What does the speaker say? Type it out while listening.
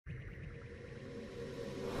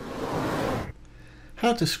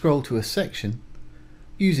how to scroll to a section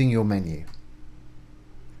using your menu.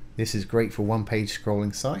 This is great for one-page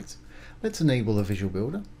scrolling sites. Let's enable the Visual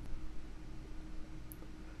Builder.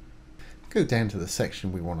 Go down to the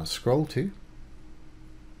section we want to scroll to.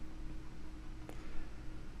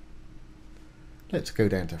 Let's go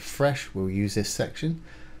down to Fresh. We'll use this section.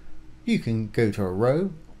 You can go to a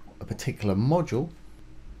row, a particular module,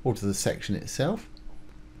 or to the section itself.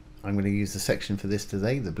 I'm going to use the section for this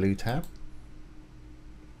today, the blue tab.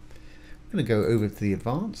 I'm going to go over to the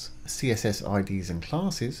Advanced, CSS IDs and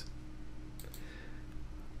Classes.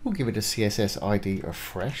 We'll give it a CSS ID of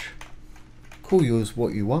Fresh. Call yours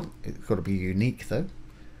what you want. It's got to be unique though.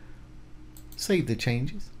 Save the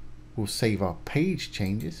changes. We'll save our page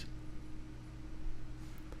changes.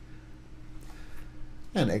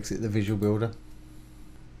 And exit the Visual Builder.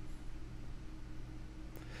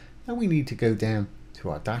 Now we need to go down to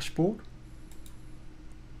our dashboard,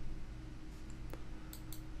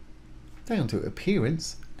 down to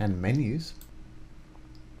Appearance and Menus.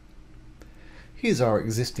 Here's our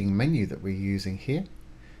existing menu that we're using here.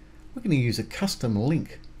 We're going to use a custom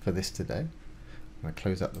link for this today. I'm going to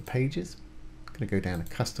close up the pages. I'm going to go down to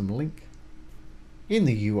Custom Link. In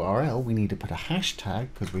the URL we need to put a hashtag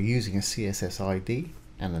because we're using a CSS ID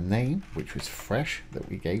and a name, which was Fresh, that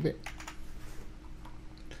we gave it.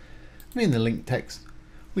 And in the link text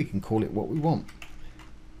we can call it what we want.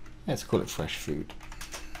 Let's call it Fresh Food.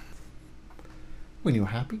 When you're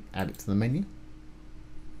happy, add it to the menu.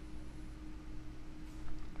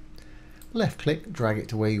 Left click, drag it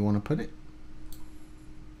to where you want to put it.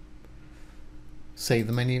 Save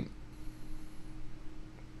the menu.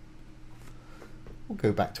 We'll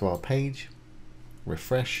go back to our page,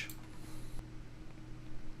 refresh.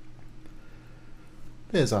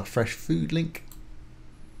 There's our Fresh Food link.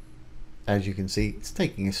 As you can see, it's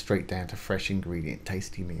taking us straight down to fresh ingredient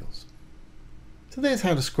tasty meals. So there's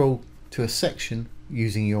how to scroll to a section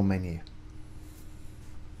using your menu.